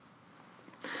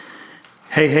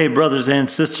Hey, brothers and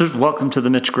sisters. Welcome to the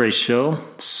Mitch Gray Show.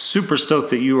 Super stoked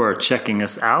that you are checking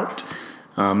us out.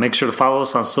 Make sure to follow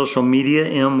us on social media,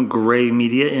 mgray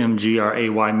media,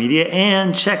 MGRAY media,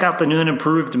 and check out the new and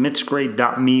improved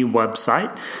mitchgray.me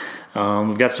website.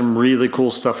 We've got some really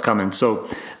cool stuff coming. So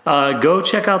go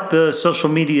check out the social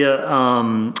media,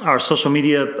 our social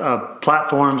media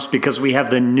platforms, because we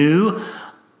have the new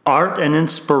Art and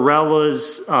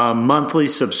Inspiralla's monthly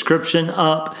subscription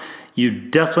up. You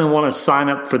definitely want to sign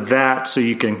up for that, so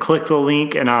you can click the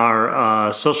link in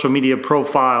our social media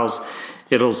profiles.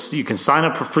 You can sign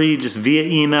up for free just via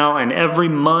email, and every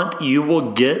month you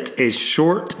will get a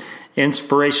short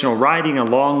inspirational writing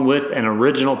along with an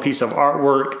original piece of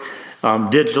artwork,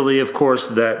 digitally, of course.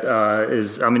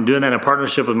 I've been doing that in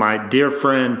partnership with my dear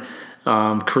friend,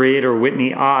 creator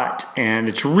Whitney Ott, and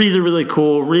it's really, really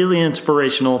cool, really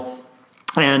inspirational,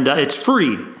 and it's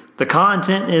free. The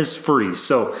content is free,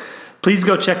 so please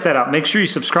go check that out. Make sure you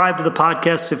subscribe to the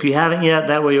podcast if you haven't yet.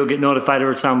 That way you'll get notified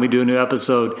every time we do a new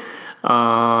episode,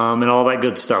 and all that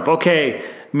good stuff. Okay,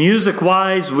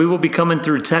 music-wise, we will be coming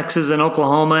through Texas and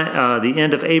Oklahoma the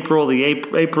end of April.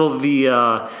 April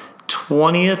the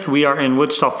 20th, we are in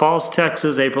Wichita Falls,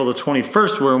 Texas. April the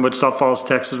 21st, we're in Wichita Falls,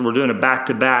 Texas. We're doing it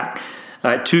back-to-back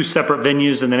at two separate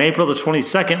venues. And then April the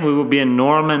 22nd, we will be in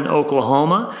Norman,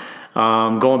 Oklahoma.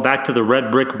 Going back to the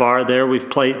Red Brick Bar there. We've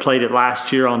played it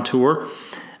last year on tour.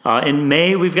 In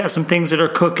May, we've got some things that are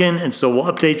cooking, and so we'll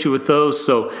update you with those.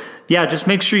 So, yeah, just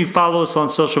make sure you follow us on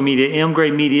social media,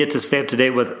 mgray media, to stay up to date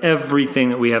with everything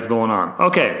that we have going on.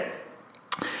 Okay,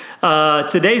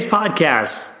 today's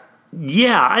podcast,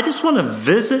 I just want to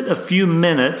visit a few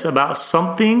minutes about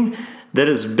something that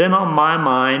has been on my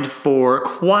mind for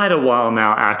quite a while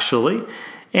now, actually.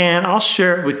 And I'll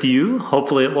share it with you.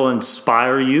 Hopefully it will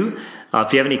inspire you.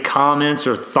 If you have any comments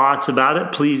or thoughts about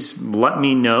it, please let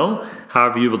me know,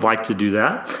 however you would like to do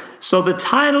that. So the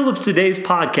title of today's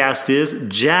podcast is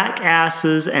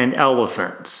Jackasses and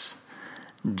Elephants.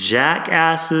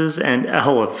 Jackasses and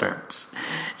Elephants.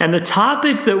 And the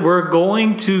topic that we're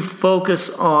going to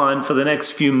focus on for the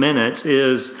next few minutes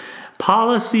is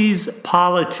policies,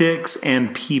 politics,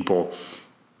 and people.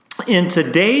 In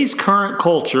today's current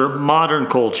culture, modern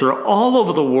culture, all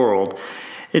over the world,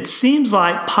 it seems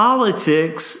like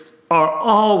politics are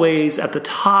always at the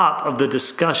top of the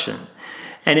discussion.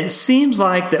 And it seems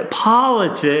like that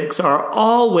politics are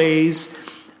always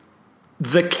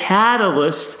the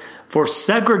catalyst for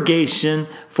segregation,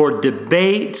 for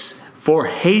debates, for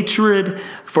hatred,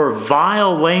 for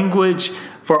vile language,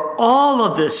 for all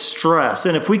of this stress.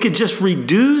 And if we could just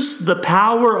reduce the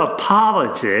power of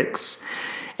politics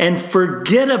and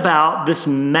forget about this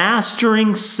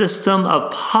mastering system of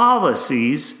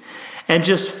policies and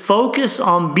just focus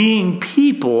on being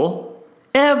people,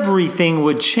 everything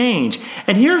would change.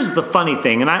 And here's the funny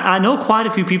thing, and I know quite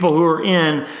a few people who are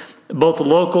in both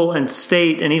local and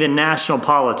state and even national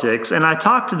politics, and I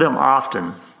talk to them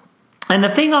often. And the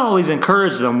thing I always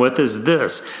encourage them with is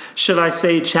this, should I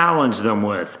say challenge them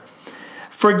with.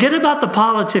 Forget about the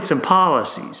politics and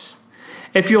policies.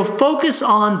 If you'll focus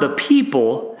on the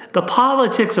people, the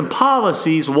politics and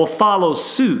policies will follow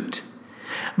suit.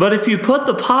 But if you put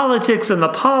the politics and the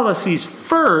policies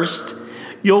first,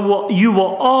 you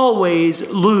will always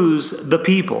lose the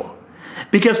people.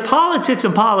 Because politics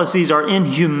and policies are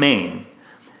inhumane.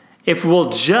 If we'll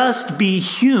just be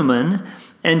human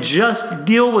and just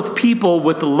deal with people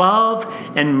with love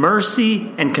and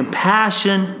mercy and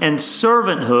compassion and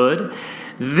servanthood,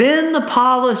 then the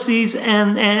policies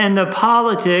and the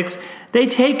politics, they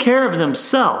take care of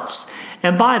themselves.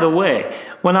 And by the way,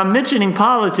 when I'm mentioning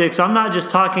politics, I'm not just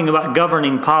talking about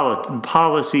governing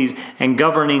policies and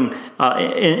governing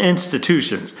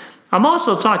institutions. I'm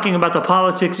also talking about the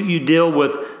politics that you deal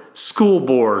with school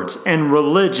boards and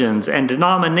religions and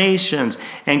denominations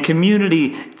and community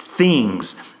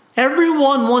things.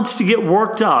 Everyone wants to get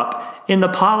worked up in the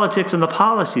politics and the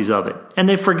policies of it, and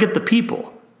they forget the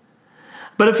people.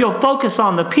 But if you'll focus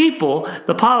on the people,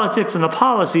 the politics and the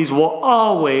policies will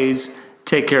always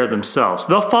take care of themselves.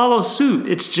 They'll follow suit.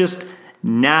 It's just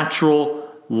natural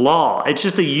law. It's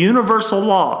just a universal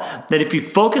law that if you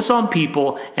focus on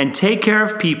people and take care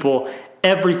of people,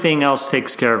 everything else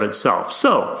takes care of itself.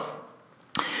 So,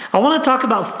 I want to talk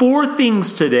about 4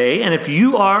 things today, and if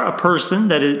you are a person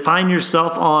that find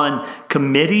yourself on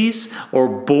committees or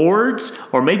boards,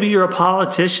 or maybe you're a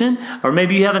politician, or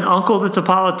maybe you have an uncle that's a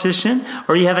politician,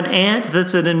 or you have an aunt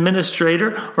that's an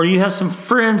administrator, or you have some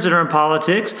friends that are in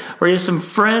politics, or you have some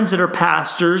friends that are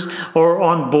pastors, or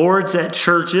on boards at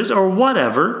churches, or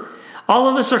whatever, all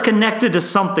of us are connected to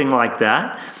something like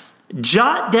that.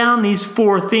 jot down these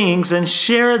 4 things and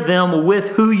share them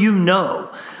with who you know.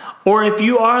 Or if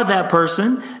you are that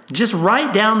person, just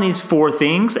write down these 4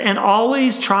 things and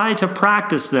always try to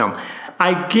practice them.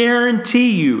 I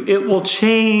guarantee you it will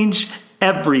change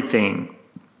everything.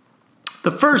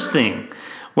 The first thing,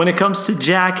 when it comes to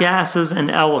jackasses and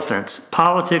elephants,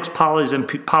 politics,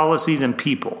 policies, and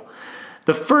people,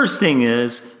 the first thing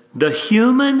is the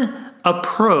human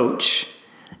approach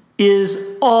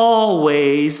is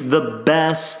always the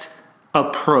best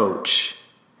approach.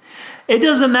 It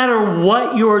doesn't matter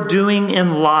what you're doing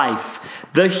in life.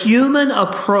 The human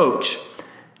approach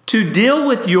to deal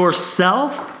with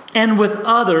yourself and with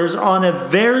others on a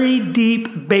very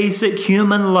deep, basic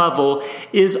human level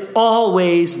is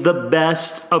always the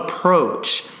best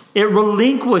approach. It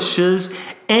relinquishes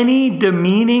any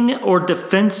demeaning or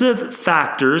defensive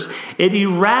factors. It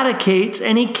eradicates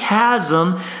any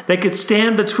chasm that could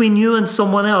stand between you and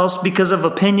someone else because of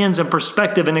opinions and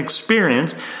perspective and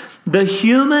experience. The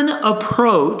human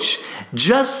approach,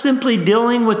 just simply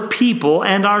dealing with people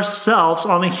and ourselves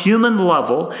on a human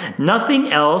level,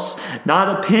 nothing else, not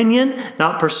opinion,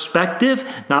 not perspective,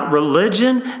 not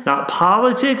religion, not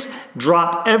politics,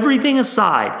 drop everything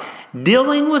aside.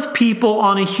 Dealing with people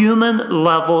on a human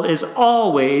level is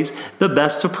always the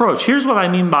best approach. Here's what I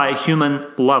mean by a human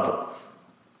level.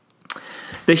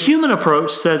 The human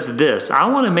approach says this: I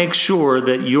want to make sure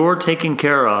that you're taken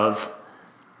care of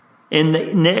in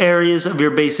the areas of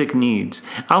your basic needs.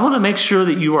 I want to make sure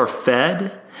that you are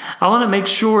fed. I want to make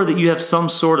sure that you have some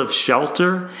sort of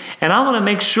shelter. And I want to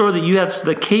make sure that you have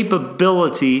the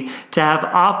capability to have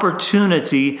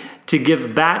opportunity to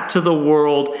give back to the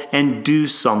world and do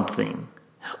something.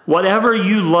 Whatever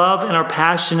you love and are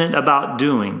passionate about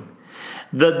doing.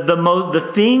 The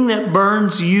thing that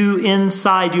burns you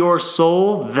inside your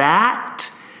soul, that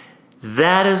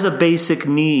is a basic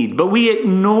need. But we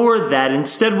ignore that.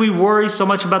 Instead, we worry so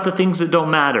much about the things that don't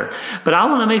matter. But I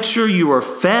want to make sure you are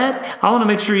fed. I want to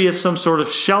make sure you have some sort of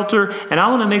shelter. And I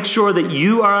want to make sure that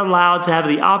you are allowed to have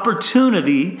the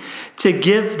opportunity to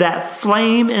give that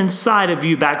flame inside of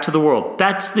you back to the world.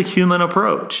 That's the human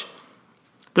approach.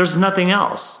 There's nothing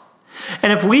else.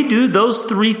 And if we do those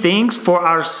 3 things for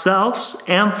ourselves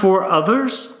and for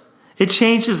others, it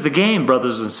changes the game,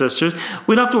 brothers and sisters.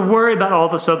 We don't have to worry about all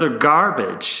this other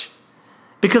garbage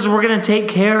because we're going to take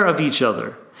care of each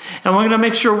other. And we're going to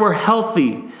make sure we're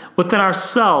healthy within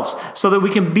ourselves so that we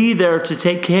can be there to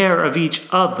take care of each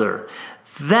other.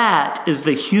 That is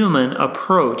the human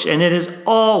approach, and it is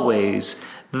always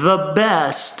the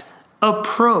best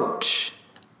approach.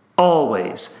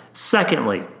 Always.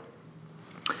 Secondly,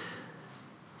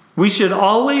 we should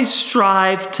always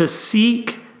strive to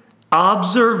seek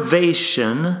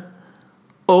observation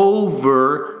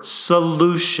over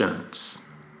solutions.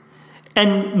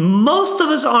 And most of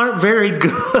us aren't very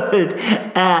good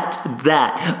at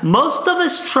that. Most of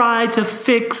us try to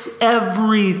fix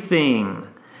everything.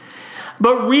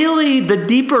 But really, the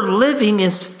deeper living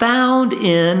is found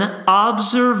in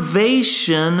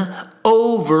observation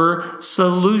over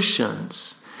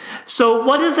solutions. So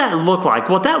what does that look like?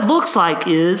 What that looks like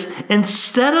is,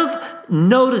 instead of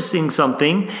noticing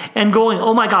something and going,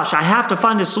 oh my gosh, I have to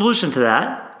find a solution to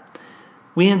that,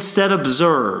 we instead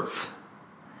observe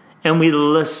and we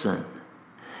listen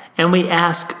and we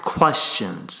ask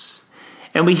questions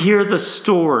and we hear the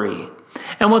story.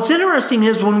 And what's interesting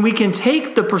is when we can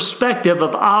take the perspective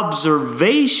of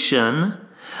observation,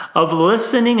 of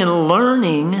listening and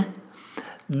learning,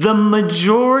 the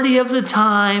majority of the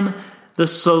time, the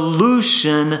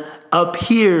solution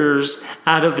appears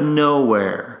out of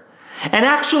nowhere. And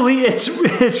actually,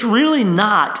 it's really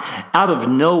not out of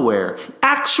nowhere.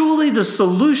 Actually, the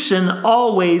solution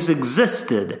always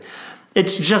existed.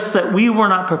 It's just that we were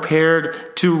not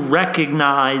prepared to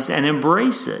recognize and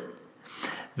embrace it.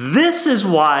 This is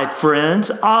why, friends,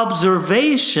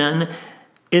 observation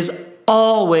is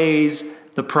always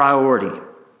the priority.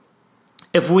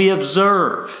 If we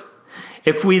observe,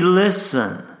 if we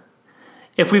listen,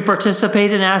 if we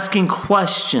participate in asking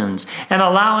questions and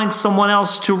allowing someone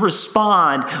else to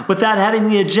respond without having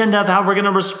the agenda of how we're going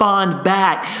to respond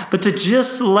back, but to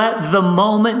just let the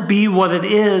moment be what it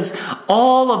is,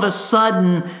 all of a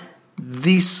sudden,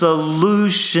 the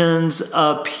solutions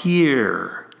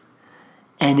appear.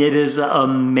 And it is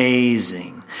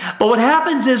amazing. But what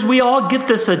happens is we all get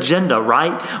this agenda,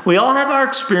 right? We all have our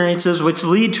experiences which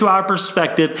lead to our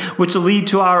perspective, which lead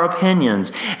to our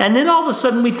opinions. And then all of a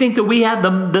sudden we think that we have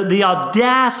the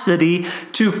audacity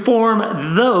to form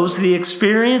the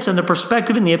experience and the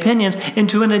perspective and the opinions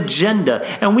into an agenda.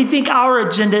 And we think our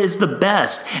agenda is the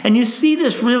best. And you see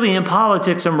this really in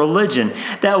politics and religion,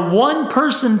 that one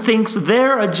person thinks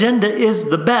their agenda is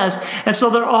the best, and so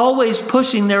they're always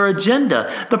pushing their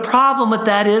agenda. The problem with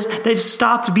that is they've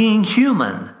stopped being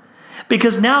human,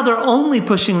 because now they're only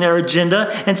pushing their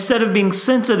agenda instead of being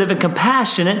sensitive and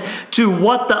compassionate to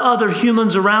what the other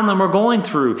humans around them are going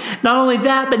through. Not only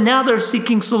that, but now they're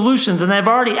seeking solutions, and they've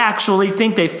already actually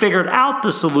think they figured out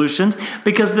the solutions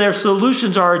because their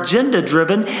solutions are agenda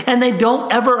driven and they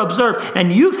don't ever observe.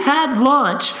 And you've had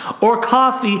lunch or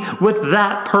coffee with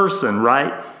that person,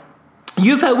 right?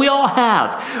 We all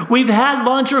have. We've had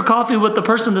lunch or coffee with the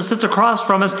person that sits across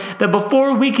from us that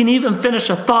before we can even finish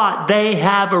a thought, they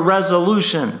have a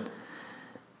resolution,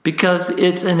 because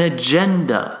it's an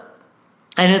agenda.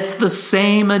 And it's the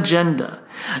same agenda.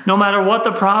 No matter what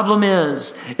the problem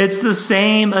is, it's the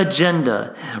same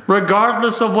agenda.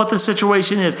 Regardless of what the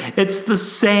situation is, it's the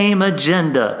same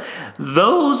agenda.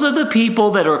 Those are the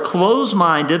people that are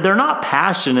closed-minded. They're not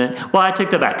passionate. Well, I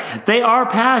take that back. They are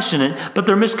passionate, but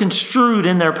they're misconstrued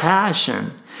in their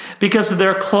passion because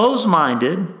they're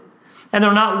closed-minded and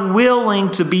they're not willing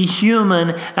to be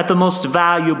human at the most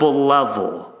valuable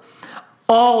level.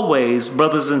 Always,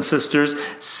 brothers and sisters,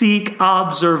 seek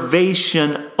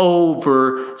observation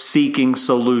over seeking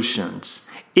solutions.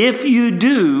 If you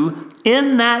do,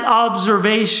 in that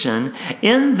observation,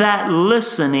 in that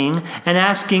listening and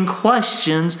asking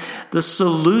questions, the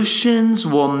solutions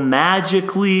will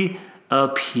magically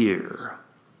appear.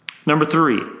 Number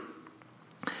three,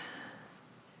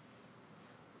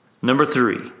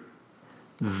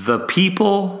 the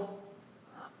people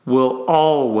will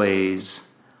always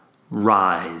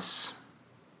rise.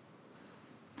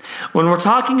 When we're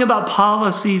talking about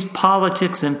policies,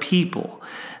 politics, and people,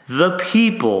 the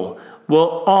people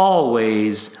will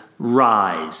always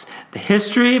rise. The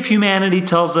history of humanity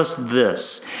tells us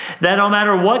this, that no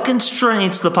matter what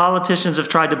constraints the politicians have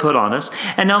tried to put on us,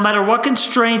 and no matter what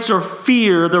constraints or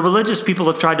fear the religious people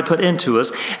have tried to put into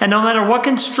us, and no matter what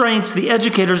constraints the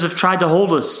educators have tried to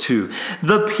hold us to,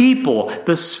 the people,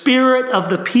 the spirit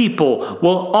of the people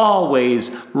will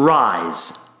always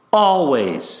rise.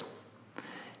 Always.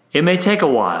 It may take a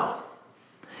while.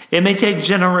 It may take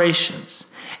generations.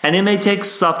 And it may take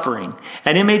suffering,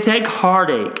 and it may take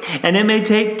heartache, and it may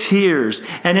take tears,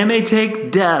 and it may take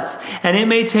death, and it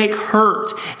may take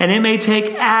hurt, and it may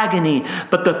take agony.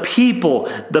 But the people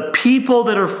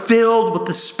that are filled with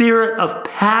the spirit of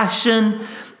passion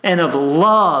and of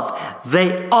love,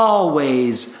 they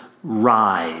always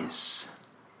rise.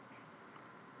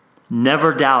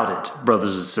 Never doubt it,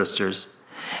 brothers and sisters.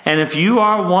 And if you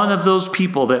are one of those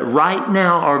people that right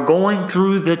now are going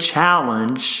through the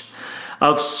challenge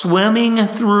of swimming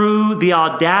through the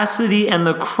audacity and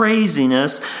the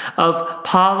craziness of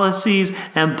policies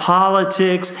and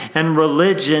politics and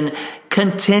religion,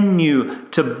 continue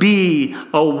to be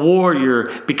a warrior,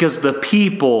 because the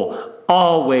people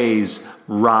always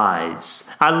rise.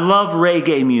 I love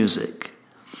reggae music.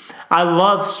 I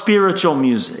love spiritual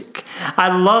music.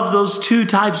 I love those two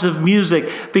types of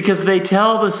music because they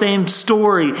tell the same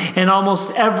story in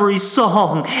almost every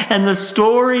song. And the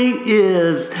story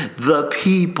is the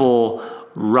people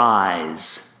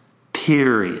rise.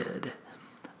 Period.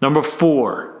 Number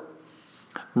 4,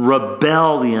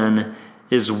 rebellion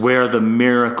is where the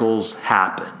miracles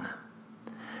happen.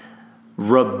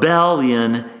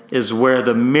 Rebellion is where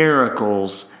the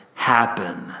miracles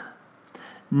happen.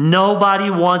 Nobody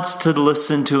wants to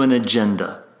listen to an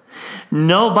agenda.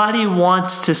 Nobody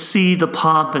wants to see the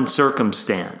pomp and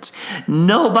circumstance.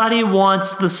 Nobody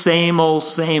wants the same old,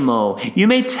 same old. You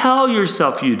may tell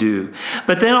yourself you do,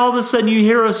 but then all of a sudden you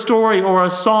hear a story or a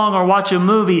song or watch a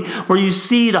movie where you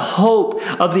see the hope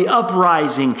of the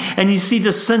uprising, and you see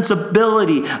the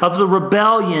sensibility of the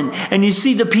rebellion, and you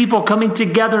see the people coming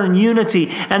together in unity,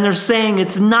 and they're saying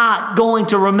it's not going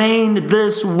to remain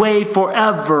this way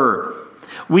forever.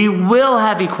 We will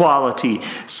have equality.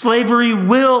 Slavery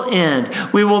will end.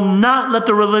 We will not let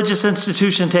the religious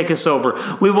institution take us over.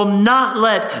 We will not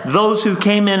let those who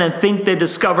came in and think they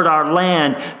discovered our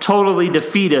land totally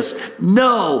defeat us.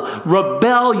 No,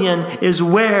 rebellion is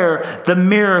where the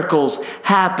miracles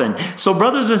happen. So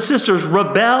brothers and sisters,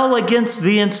 rebel against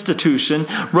the institution.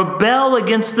 Rebel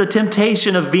against the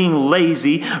temptation of being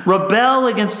lazy. Rebel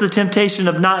against the temptation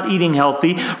of not eating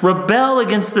healthy. Rebel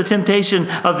against the temptation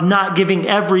of not giving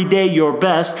every day your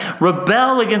best.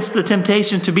 Rebel against the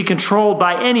temptation to be controlled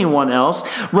by anyone else.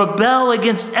 Rebel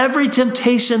against every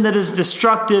temptation that is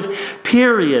destructive,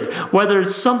 period. Whether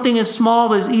it's something as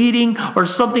small as eating or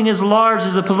something as large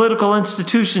as a political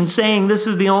institution saying this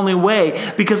is the only way,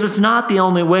 because it's not the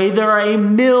only way. There are a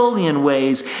million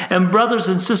ways. And brothers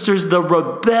and sisters, the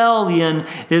rebellion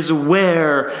is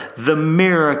where the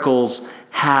miracles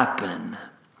happen.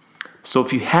 So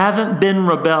if you haven't been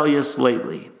rebellious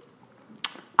lately,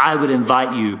 I would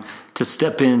invite you to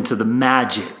step into the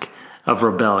magic of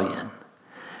rebellion.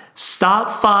 Stop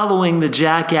following the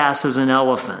jackasses and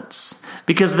elephants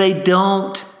because they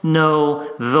don't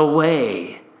know the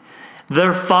way.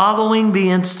 They're following the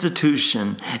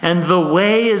institution, and the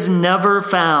way is never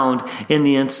found in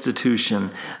the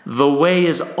institution. The way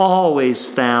is always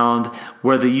found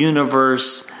where the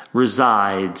universe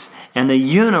resides, and the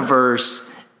universe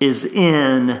is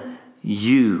in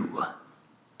you,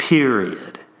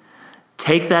 period.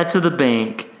 Take that to the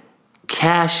bank,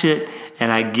 cash it,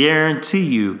 and I guarantee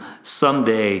you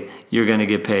someday you're going to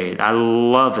get paid. I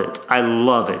love it. I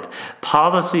love it.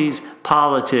 Policies,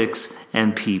 politics,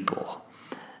 and people.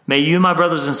 May you, my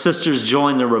brothers and sisters,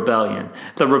 join the rebellion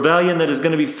that is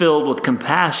going to be filled with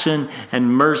compassion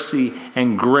and mercy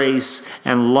and grace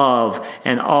and love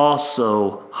and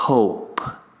also hope.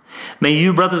 May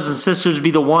you, brothers and sisters,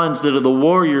 be the ones that are the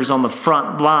warriors on the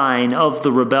front line of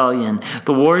the rebellion.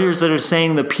 The warriors that are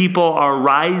saying the people are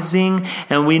rising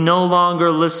and we no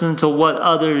longer listen to what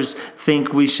others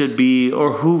think we should be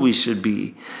or who we should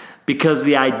be. Because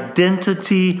the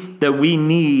identity that we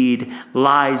need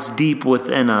lies deep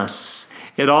within us.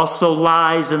 It also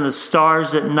lies in the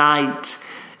stars at night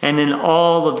and in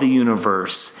all of the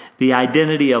universe. The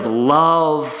identity of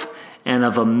love and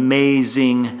of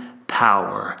amazing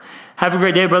power. Have a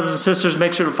great day, brothers and sisters.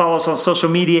 Make sure to follow us on social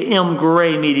media, M.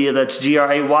 Gray Media, that's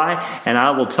Gray, and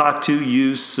I will talk to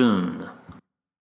you soon.